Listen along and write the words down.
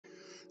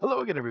Hello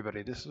again,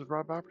 everybody. This is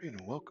RobBoberty, and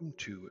welcome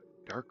to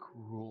Dark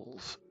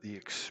Rules: The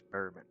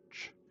Experiment.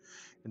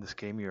 In this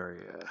game,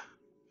 let's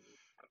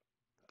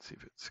see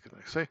if it's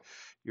going to say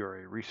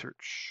you're a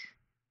research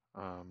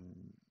um,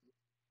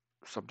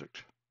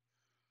 subject.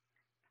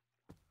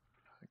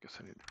 I guess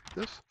I need to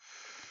read this.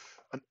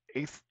 An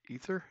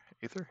ether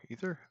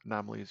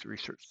anomalies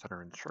research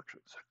center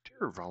instructions.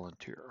 Dear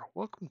volunteer,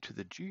 welcome to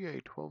the GA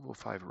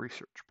 1205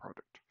 research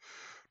project.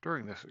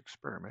 During this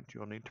experiment,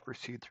 you'll need to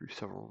proceed through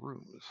several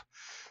rooms.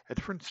 At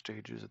different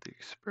stages of the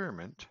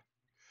experiment,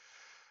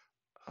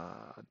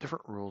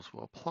 different rules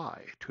will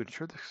apply. To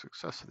ensure the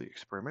success of the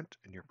experiment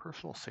and your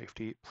personal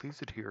safety, please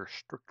adhere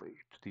strictly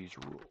to these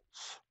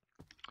rules.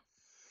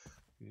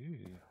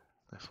 Ooh,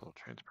 nice little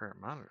transparent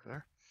monitor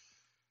there.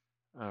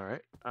 All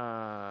right,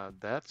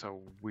 that's a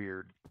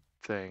weird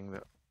thing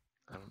that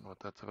I don't know what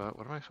that's about.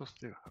 What am I supposed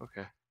to do?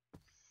 Okay.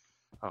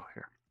 Oh,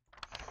 here.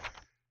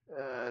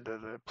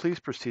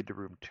 Please proceed to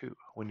room 2.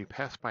 When you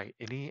pass by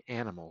any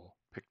animal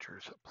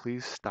pictures,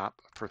 please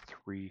stop for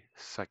 3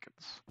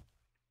 seconds.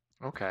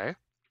 Okay.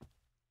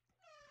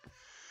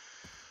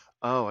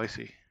 Oh, I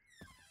see.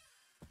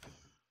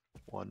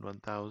 1,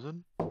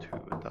 1,000, 2,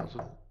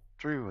 1,000,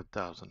 3,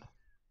 1,000.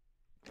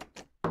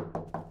 Does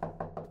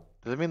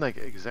it mean like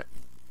exactly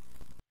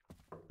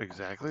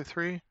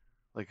 3?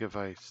 Like if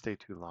I stay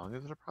too long,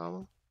 is it a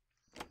problem?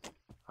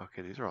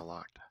 Okay, these are all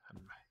locked.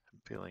 I'm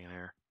feeling an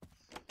error.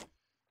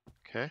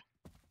 Okay.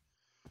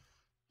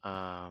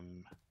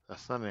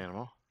 That's not an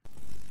animal.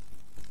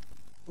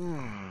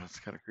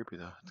 It's kind of creepy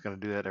though. It's gonna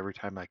do that every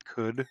time I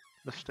could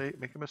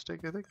make a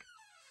mistake, I think.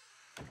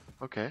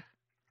 Okay.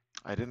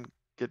 I didn't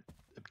get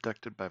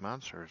abducted by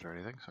monsters or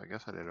anything, so I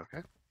guess I did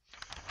okay.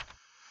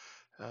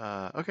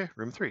 Okay,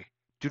 room 3.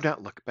 Do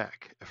not look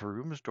back. If a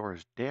room's door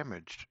is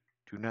damaged,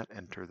 do not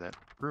enter that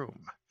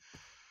room. It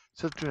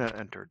says do not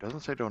enter. It doesn't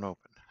say don't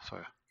open.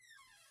 So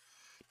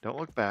don't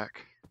look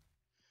back.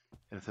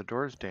 And if the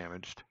door is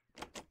damaged,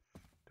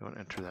 don't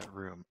enter that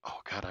room. Oh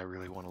god, I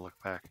really want to look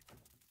back.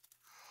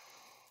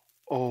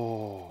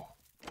 Oh.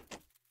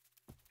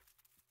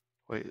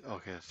 Wait,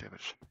 okay, it's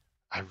damaged.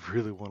 I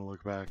really want to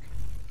look back.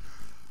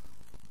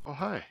 Oh,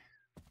 hi.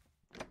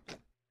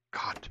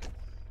 God.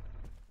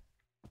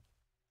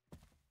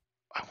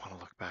 I want to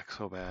look back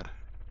so bad.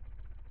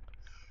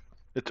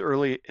 It's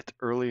early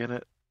in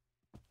it.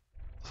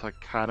 So I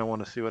kind of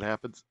want to see what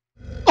happens.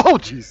 Oh,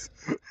 jeez.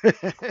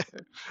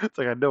 It's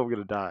like I know I'm going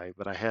to die,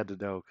 but I had to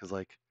know because,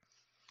 like,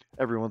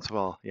 every once in a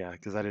while, yeah,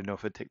 because I didn't know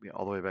if it'd take me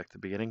all the way back to the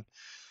beginning.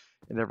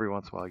 And every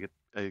once in a while,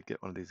 I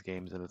get one of these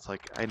games, and it's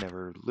like I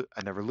never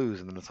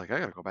lose, and then it's like I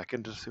gotta go back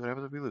in just to see what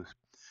happens if we lose.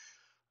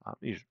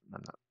 Usually,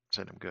 I'm not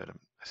saying I'm good, I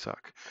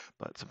suck,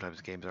 but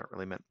sometimes games aren't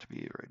really meant to be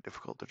very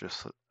difficult. They're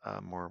just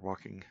more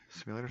walking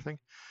simulator thing.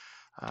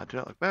 Do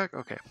not look back.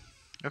 Okay,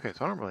 okay,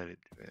 so I don't really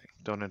need to do anything.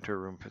 Don't enter a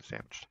room if it's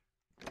damaged.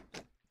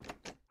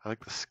 I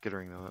like the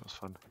skittering though. That was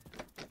fun.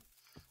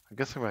 I'm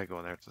guessing when I go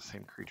in there, it's the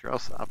same creature. I'll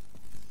stop.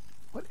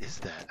 What is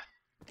that?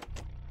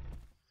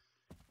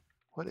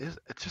 What is?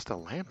 It's just a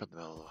lamp in the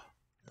middle of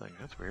the thing.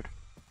 That's weird.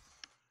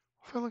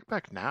 What if I look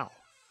back now?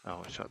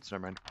 Oh, it shuts.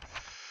 Never mind.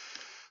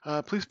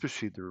 Please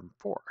proceed to room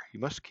 4. You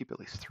must keep at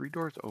least 3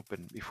 doors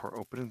open before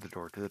opening the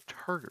door to the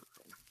target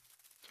room.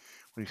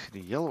 When you see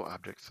the yellow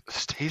objects,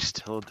 stay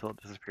still until it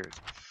disappears.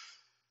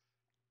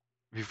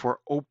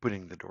 Before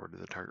opening the door to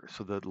the target.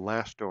 So the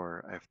last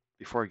door,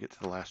 before I get to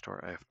the last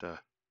door, I have to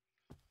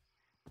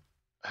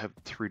have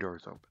 3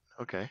 doors open.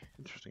 Okay,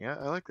 interesting.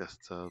 I like this.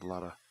 It's a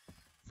lot of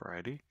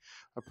variety.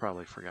 I've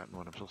probably forgotten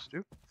what I'm supposed to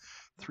do.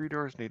 3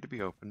 doors need to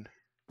be open.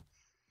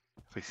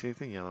 If I see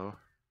anything yellow,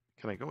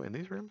 can I go in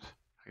these rooms?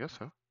 I guess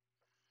so.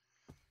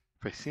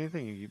 If I see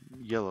anything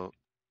yellow,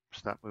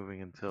 stop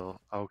moving until...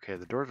 Okay,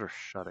 the doors are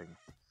shutting.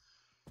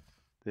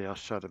 They all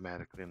shut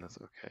automatically, and that's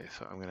okay.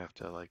 So I'm going to have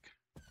to, like,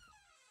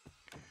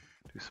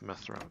 do some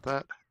messing around with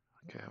that.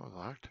 Okay, that was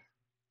locked.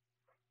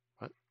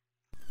 What?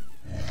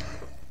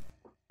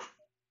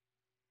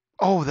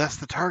 Oh, that's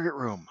the target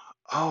room.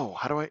 Oh,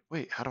 how do I...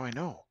 Wait, how do I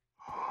know?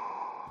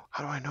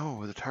 How do I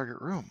know the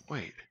target room?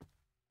 Wait.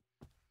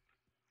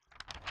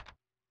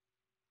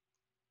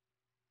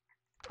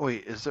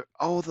 Wait, is there...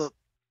 Oh, the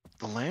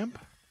lamp?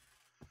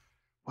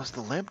 Was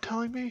the lamp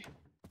telling me?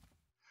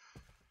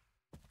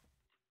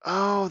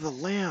 Oh, the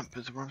lamp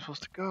is where I'm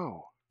supposed to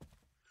go.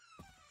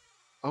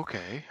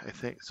 Okay, I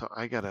think so.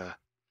 I gotta...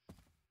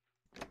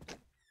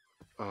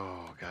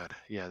 Oh god,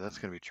 yeah, that's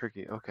gonna be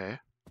tricky. Okay,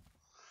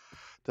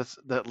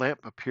 that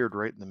lamp appeared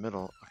right in the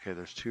middle. Okay,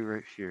 there's 2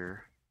 right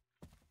here.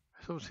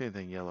 I don't see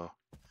anything yellow.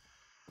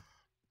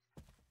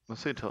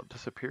 Let's see until it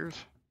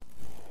disappears.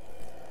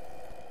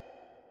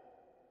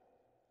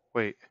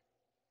 Wait,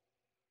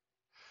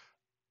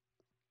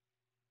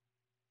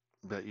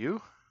 is that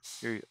you?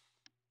 You're...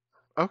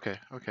 Okay,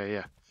 okay,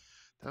 yeah,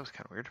 that was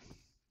kind of weird.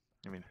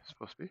 I mean, it's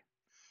supposed to be.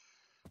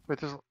 Wait,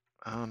 there's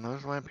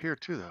there's a lamp here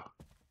too, though.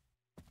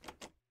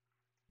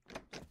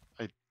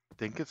 I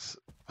think it's,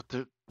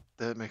 but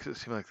that makes it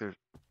seem like there's.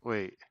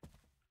 Wait.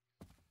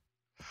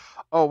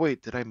 Oh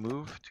wait, did I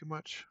move too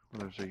much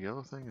when there's a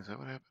yellow thing? Is that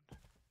what happened?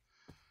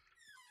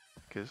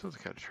 Okay, this one's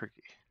kind of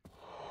tricky.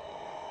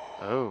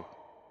 Oh.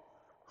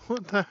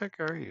 What the heck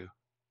are you?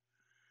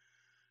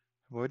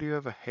 Why do you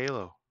have a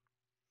halo?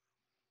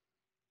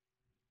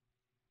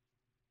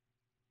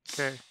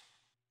 Okay.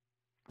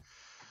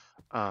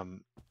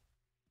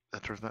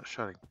 That door's not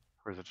shutting.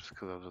 Or is it just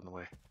because I was in the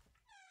way?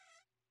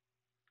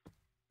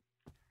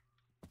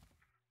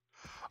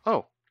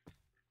 Oh!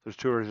 There's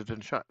 2 doors that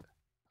didn't shut.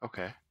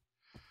 Okay.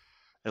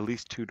 At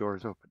least 2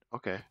 doors open.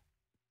 Okay.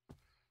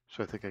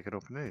 So I think I can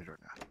open any door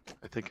now.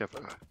 I think if...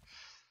 it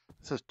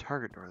says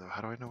target door, though.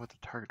 How do I know what the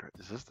target door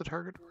is? Is this the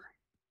target door?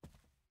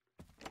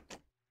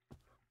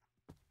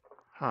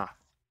 Huh.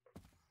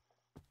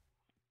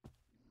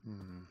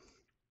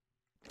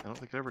 I don't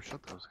think I ever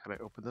shut those. Can I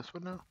open this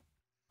one now?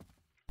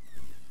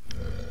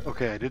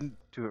 Okay, I didn't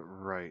do it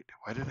right.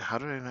 How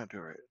did I not do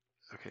it right?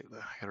 Okay,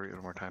 I gotta read it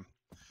one more time.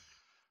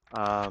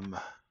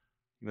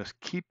 You must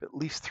keep at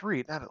least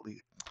 3, not at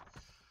least.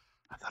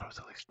 I thought it was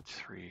at least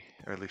 3,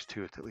 or at least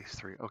 2. It's at least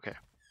 3. Okay.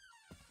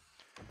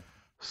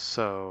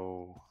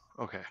 So,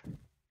 okay.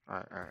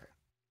 All right.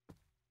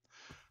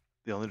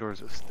 The only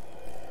doors is.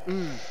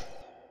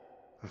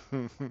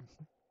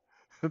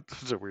 It's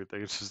such a weird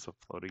thing. It's just a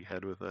floating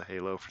head with a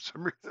halo for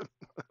some reason.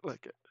 I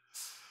like it.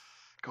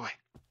 Go away.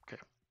 Okay.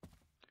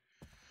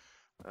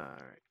 All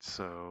right.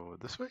 So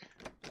this way?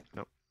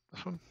 Nope.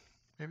 This one?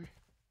 Maybe.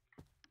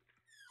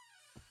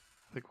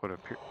 I think what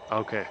appear.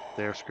 Okay,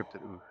 they are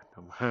scripted. Ooh,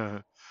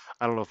 no.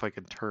 I don't know if I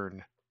can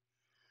turn.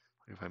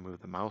 If I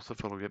move the mouse,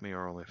 if it'll get me,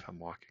 or only if I'm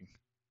walking.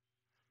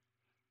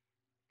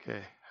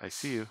 Okay, I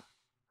see you.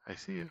 I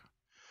see you.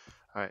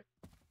 All right.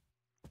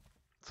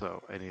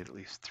 So I need at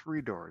least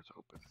 3 doors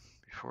open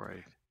before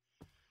I.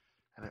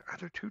 And are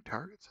there 2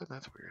 targets? And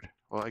that's weird.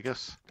 Well, I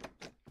guess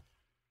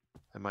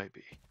it might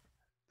be.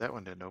 That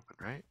one didn't open,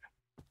 right?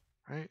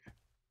 Right?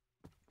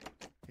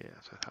 Yeah,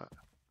 so I thought.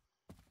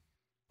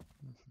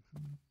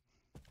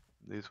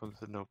 These ones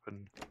didn't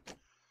open.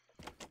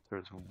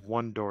 There's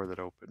 1 door that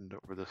opened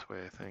over this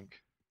way, I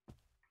think.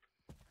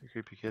 Hey,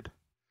 creepy kid.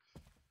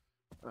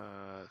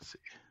 Let's see.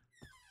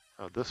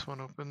 Oh, this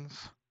one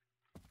opens,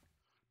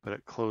 but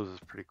it closes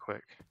pretty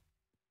quick.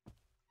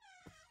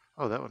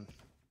 Oh, that one.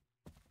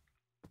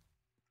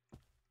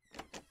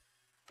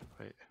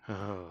 Wait.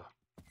 Oh.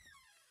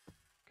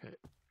 Okay.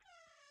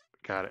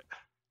 Got it.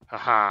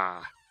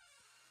 Haha!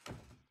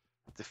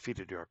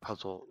 Defeated your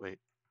puzzle. Wait.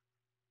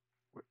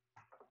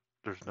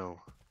 There's no.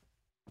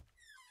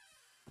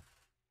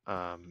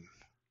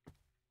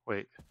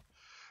 Wait.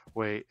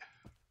 Wait.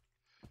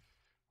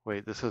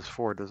 This is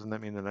 4. Doesn't that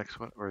mean the next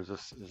one, or is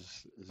this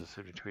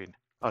in between?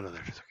 Oh no,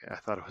 there it is. Okay, I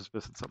thought it was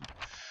missing something.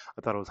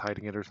 I thought it was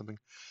hiding it or something.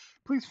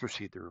 Please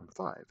proceed to room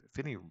 5. If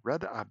any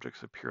red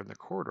objects appear in the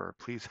corridor,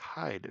 please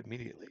hide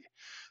immediately.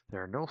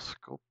 There are no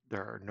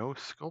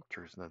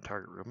sculptures in the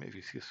target room. If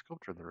you see a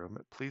sculpture in the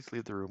room, please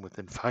leave the room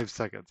within 5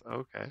 seconds.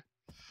 Okay.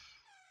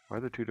 Why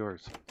are there 2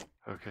 doors?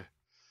 Okay.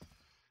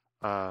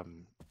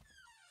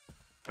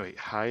 Wait,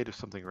 hide of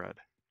something red.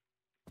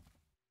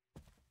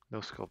 No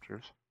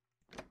sculptures.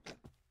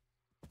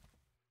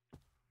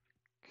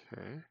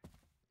 Okay.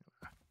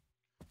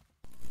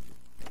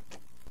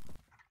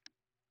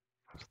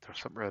 There's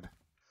something red.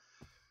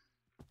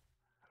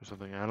 There's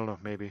something, I don't know,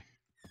 maybe.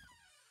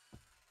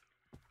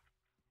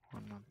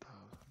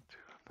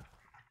 1,200.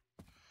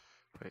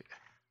 Wait.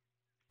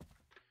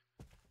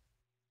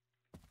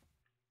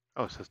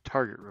 Oh, it says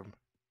target room.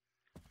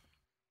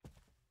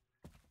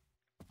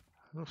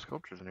 No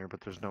sculptures in here, but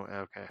there's no,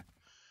 okay.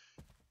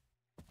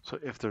 So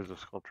if there's a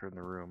sculpture in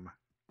the room,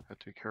 I have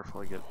to be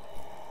careful I get.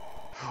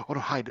 Oh no,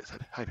 hide, it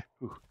said, hide.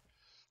 Ooh,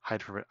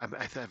 hide from it. I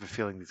have a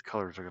feeling these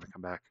colors are going to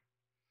come back.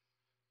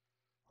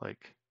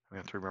 Like, I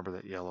have to remember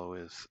that yellow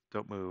is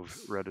don't move,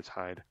 red is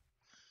hide.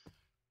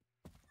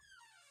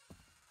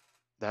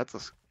 That's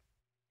a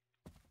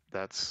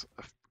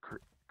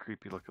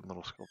creepy looking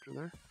little sculpture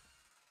there.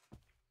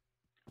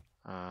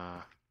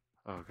 Oh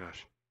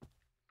gosh.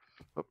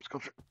 Oh,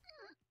 sculpture.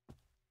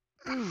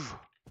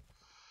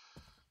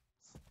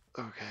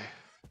 Okay.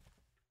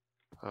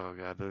 Oh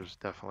god, there's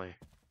definitely.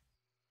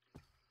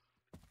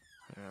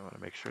 I want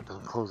to make sure it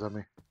doesn't close on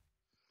me.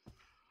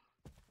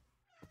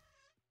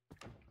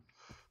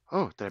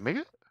 Oh, did I make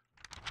it?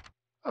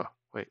 Oh,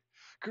 wait.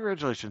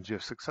 Congratulations, you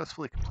have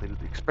successfully completed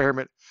the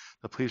experiment.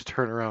 Now please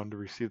turn around to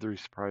receive the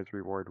surprise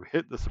reward. We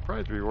hit the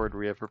surprise reward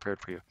we have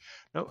prepared for you.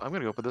 No, I'm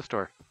going to open this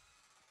door.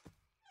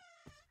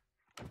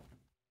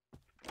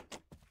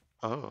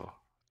 Oh,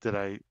 did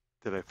I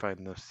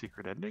find the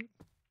secret ending?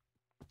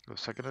 The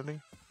second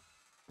ending?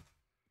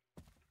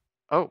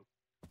 Oh,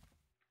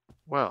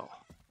 well.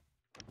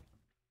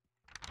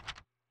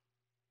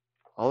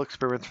 All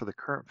experiments for the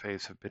current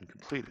phase have been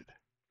completed.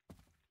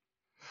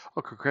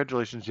 Oh,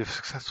 congratulations, you've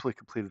successfully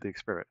completed the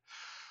experiment.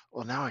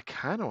 Well, now I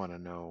kind of want to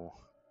know.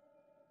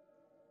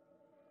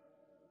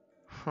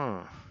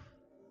 Huh.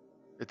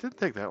 It didn't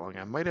take that long.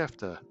 I might have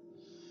to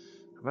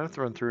run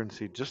through and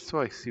see, just so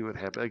I see what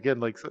happened. Again,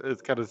 like,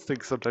 it's kind of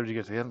things sometimes you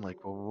get to the end,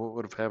 like, well, what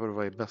would have happened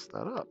if I messed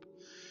that up?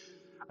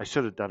 I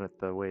should have done it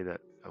the way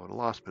that I would have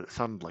lost, but it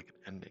sounded like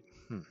an ending.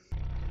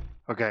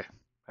 Okay,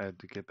 I had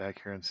to get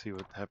back here and see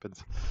what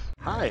happens.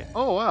 Hi.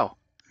 Oh, wow.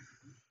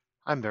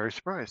 I'm very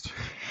surprised.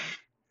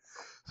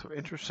 So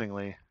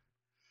interestingly,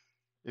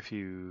 if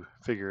you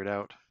figure it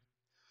out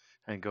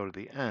and go to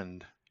the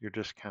end, you're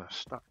just kind of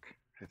stuck,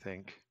 I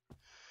think.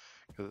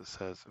 Because it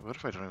says, what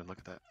if I don't even look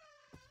at that?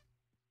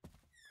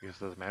 I guess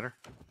it doesn't matter.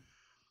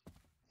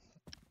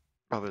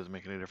 Probably doesn't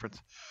make any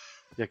difference.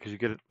 Yeah, because you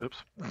get it, oops,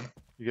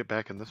 you get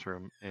back in this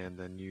room and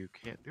then you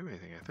can't do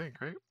anything, I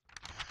think, right?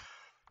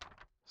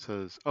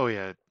 Says, oh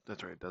yeah,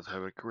 that's right, it does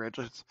have a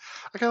congratulations.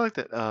 I kind of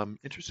like that.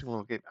 Interesting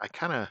little game. I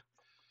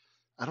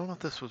don't know if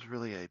this was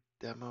really a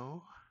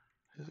demo.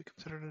 Is it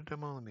considered a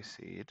demo? Let me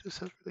see. It just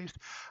says released.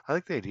 I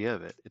like the idea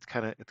of it. It's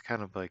kind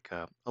of like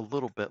a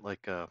little bit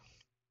like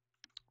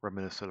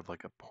reminiscent of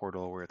like a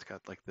Portal where it's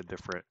got like the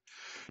different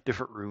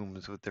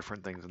rooms with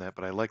different things in that.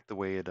 But I like the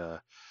way it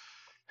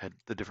had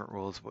the different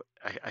rules.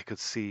 I could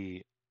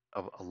see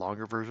a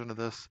longer version of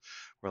this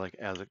where like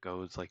as it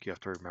goes, like you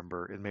have to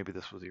remember, and maybe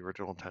this was the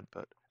original intent,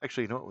 but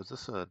actually, you know what, was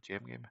this a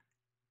jam game?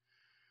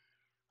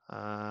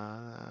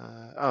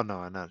 Oh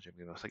no, not a jam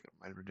game. I was thinking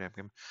it might have been a jam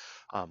game.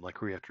 Like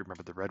where you have to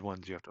remember the red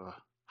ones you have to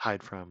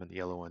hide from, and the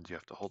yellow ones you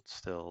have to hold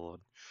still,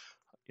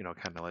 and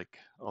kind of like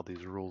all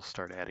these rules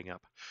start adding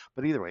up.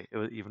 But either way, it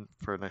was even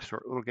for a nice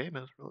short little game. It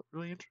was really,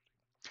 really interesting.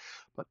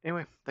 But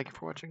anyway, thank you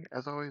for watching.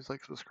 As always,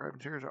 like, subscribe,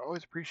 and shares are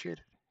always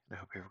appreciated. And I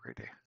hope you have a great day.